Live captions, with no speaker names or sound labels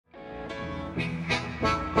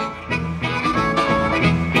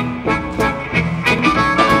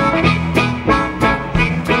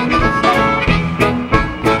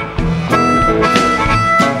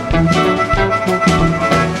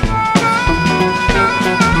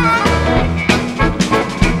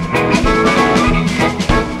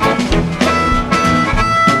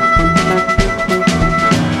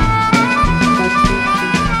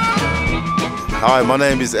Hi, my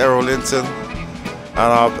name is Errol Linton, and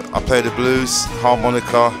I play the blues,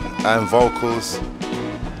 harmonica and vocals.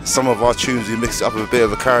 Some of our tunes we mix it up with a bit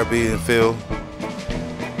of a Caribbean feel,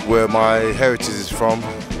 where my heritage is from,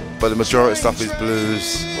 but the majority of stuff is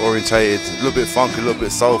blues orientated, a little bit funky, a little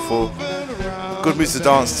bit soulful, good music to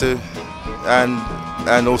dance to,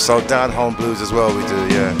 and also down home blues as well we do,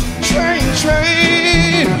 yeah.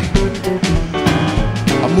 Train,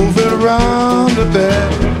 I'm moving around the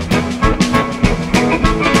bed.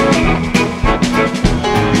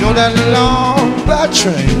 You know that long black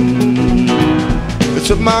train, it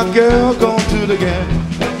took my girl going through the game.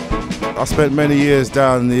 I spent many years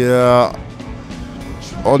down the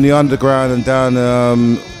on the underground and down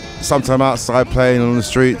sometime outside playing on the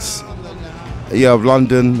streets, yeah, of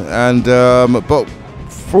London, and but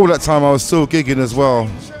for all that time I was still gigging as well.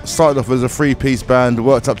 Started off as a 3-piece band,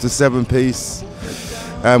 worked up to 7-piece,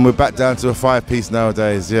 and we're back down to a 5-piece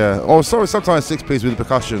nowadays, yeah. Oh, sorry, sometimes 6-piece with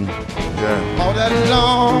percussion, yeah. All that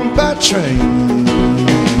long black train,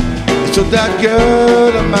 it took that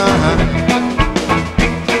girl of mine.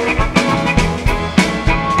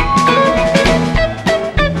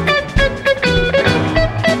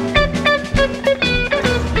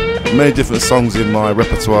 Many different songs in my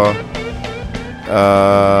repertoire.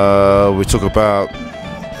 We talk about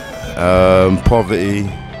poverty,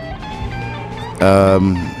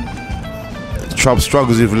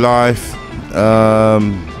 struggles with life,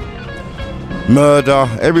 murder,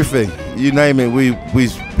 everything. You name it, we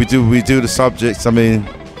do the subjects. I mean,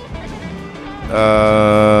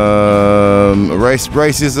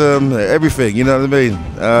 racism, everything. You know what I mean?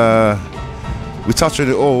 We touch on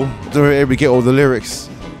it all. Don't ever get all the lyrics,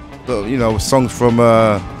 but you know, songs from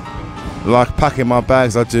like Packing My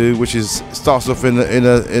Bags I do, which starts off in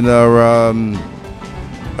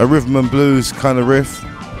a rhythm and blues kind of riff,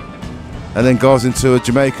 and then goes into a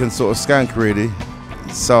Jamaican sort of skank really.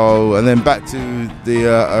 So, and then back to the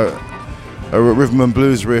a rhythm and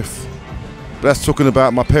blues riff. That's talking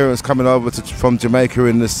about my parents coming over from Jamaica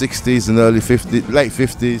in the 60s and early 50s, late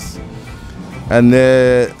 50s, and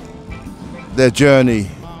their journey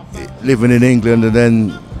living in England and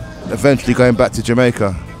then eventually going back to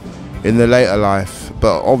Jamaica in their later life.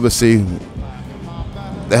 But obviously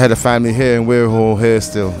they had a family here and we're all here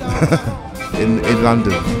still in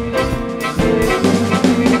London.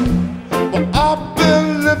 Well, I've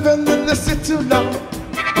been living in the city too long.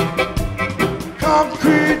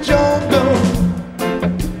 Concrete jungle.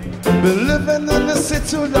 Been living in the city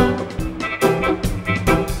too long.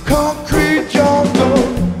 Concrete jungle.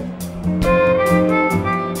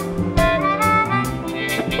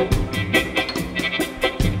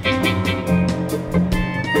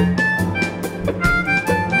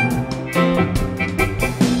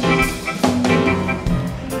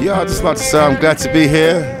 Yeah, I'd just like to say I'm glad to be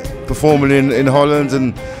here performing in Holland,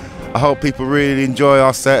 and I hope people really enjoy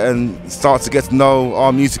our set and start to get to know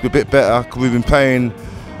our music a bit better, because we've been playing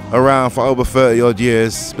around for over 30 odd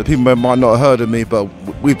years, but people might not have heard of me, but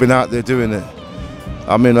we've been out there doing it.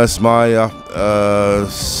 I mean, that's my I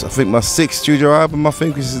think my 6th studio album, I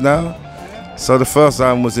think this is now. So the first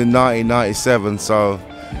album was in 1997, so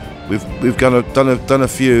we've done a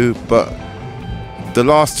few, but the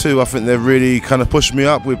last 2, I think they've really kind of pushed me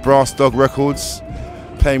up with Brass Dog Records,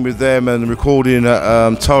 playing with them and recording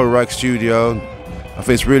at Tower Rag Studio. I think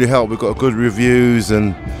it's really helped. We've got good reviews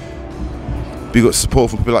and we got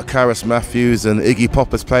support from people like Karis Matthews, and Iggy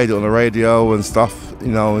Pop has played it on the radio and stuff. You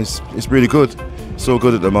know, it's really good. It's all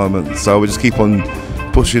good at the moment. So we just keep on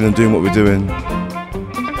pushing and doing what we're doing.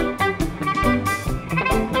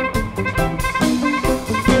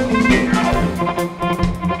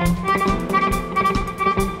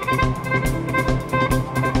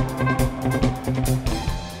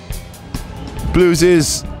 Blues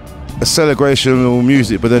is a celebrational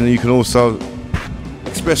music, but then you can also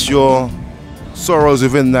express your sorrows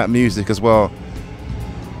within that music as well.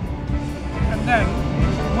 And then,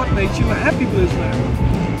 what makes you a happy blues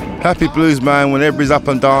man? Happy blues man when everybody's up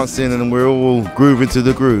and dancing and we're all grooving to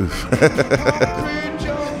the groove.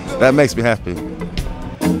 That makes me happy.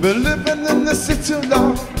 Been living in the city too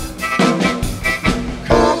long.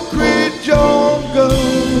 Concrete jungle.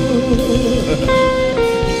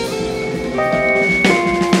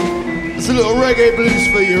 It's a little reggae blues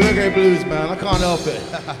for you, reggae blues, man. I can't help it.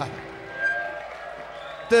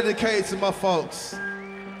 Dedicated to my folks,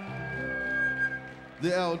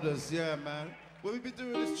 the elders, yeah, man. Well, we've been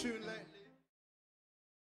doing this tune lately.